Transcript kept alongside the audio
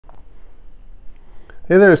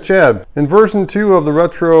Hey there, it's Chad. In version 2 of the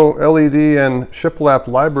Retro LED and Shiplap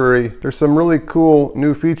library, there's some really cool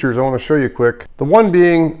new features I want to show you quick. The one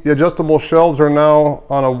being the adjustable shelves are now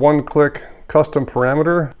on a one-click custom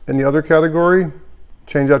parameter. In the other category,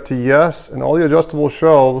 change that to yes, and all the adjustable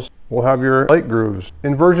shelves will have your light grooves.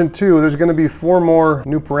 In version 2, there's going to be 4 more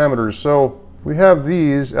new parameters. So we have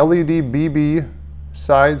these LED BB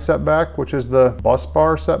side setback, which is the bus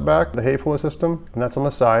bar setback, the Hayflick system, and that's on the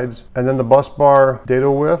sides. And then the bus bar dado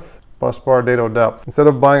width, bus bar dado depth. Instead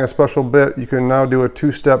of buying a special bit, you can now do a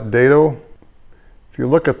 2-step dado. If you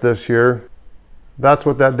look at this here, that's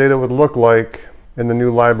what that dado would look like in the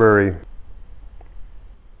new library.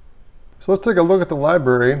 So let's take a look at the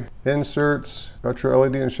library. Inserts, Retro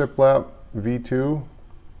LED and Shiplap V2.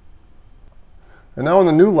 And now in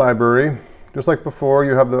the new library, just like before,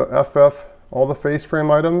 you have the FF, all the face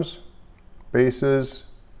frame items, bases,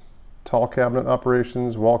 tall cabinet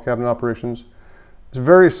operations, wall cabinet operations. It's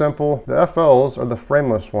very simple. The FLs are the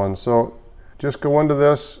frameless ones. So just go into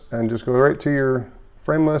this and just go right to your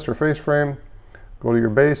frameless or face frame, go to your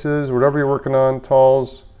bases, whatever you're working on,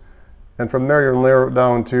 talls, and from there you'll narrow it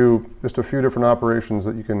down to just a few different operations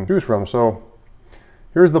that you can choose from. So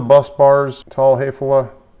here's the bus bars, tall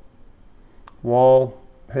Hayflick, wall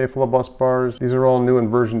Hayflick bus bars. These are all new in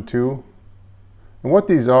version 2. And what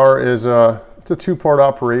these are is it's a 2-part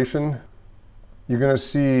operation. You're going to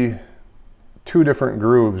see 2 different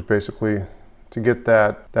grooves basically to get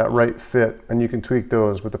that right fit, and you can tweak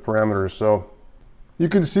those with the parameters. So you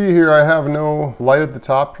can see here I have no light at the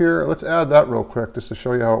top here. Let's add that real quick just to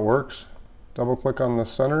show you how it works. Double click on the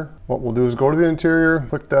center. What we'll do is go to the interior,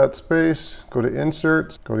 click that space, go to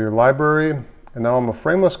inserts, go to your library, and now I'm a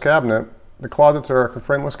frameless cabinet. The closets are a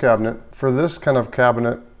frameless cabinet. For this kind of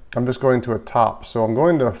cabinet, I'm just going to a top. So I'm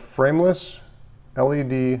going to frameless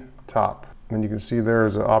LED top. And you can see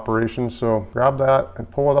there's an operation. So grab that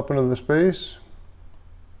and pull it up into the space.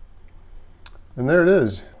 And there it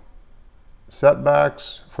is.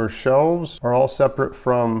 Setbacks for shelves are all separate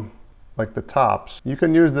from like the tops. You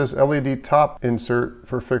can use this LED top insert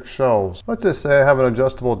for fixed shelves. Let's just say I have an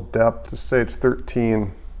adjustable depth. Just say it's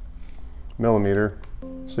 13 millimeter.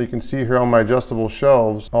 So you can see here on my adjustable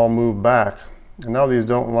shelves, I'll move back. And now these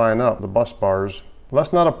don't line up, the bus bars. Well,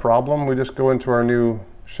 that's not a problem. We just go into our new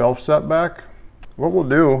shelf setback. What we'll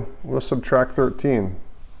do, we'll subtract 13.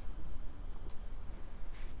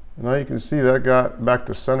 And now you can see that got back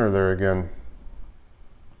to center there again.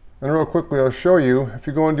 And real quickly, I'll show you, if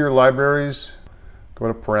you go into your libraries, go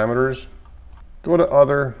to parameters, go to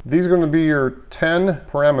other. These are going to be your 10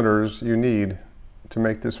 parameters you need to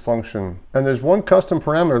make this function. And there's one custom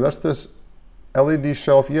parameter, that's this LED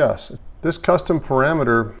shelf yes. This custom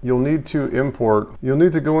parameter you'll need to import. You'll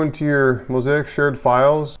need to go into your Mozaik shared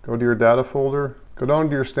files, go to your data folder, go down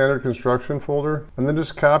to your standard construction folder, and then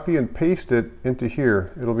just copy and paste it into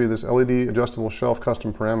here. It'll be this LED adjustable shelf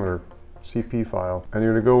custom parameter, CP file. And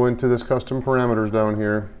you're gonna go into this custom parameters down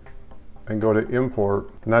here and go to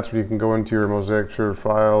import. And that's where you can go into your Mozaik shared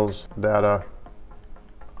files, data,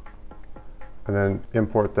 and then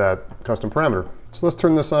import that custom parameter. So let's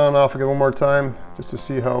turn this on and off again one more time just to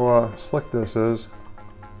see how slick this is.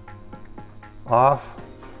 Off,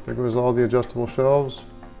 there goes all the adjustable shelves.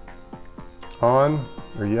 On,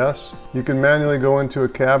 or yes. You can manually go into a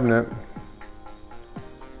cabinet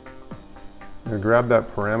and grab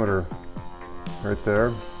that parameter right there.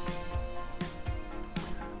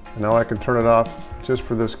 And now I can turn it off just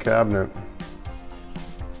for this cabinet.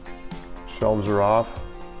 Shelves are off,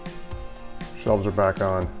 shelves are back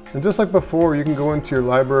on. And just like before, you can go into your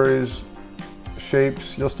libraries,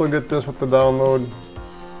 shapes. You'll still get this with the download.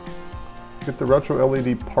 Get the Retro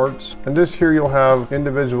LED parts. And this here, you'll have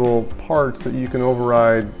individual parts that you can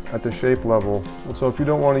override at the shape level. And so if you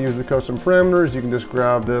don't want to use the custom parameters, you can just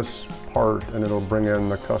grab this part and it'll bring in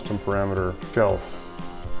the custom parameter shelf.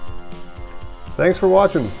 Thanks for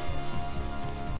watching.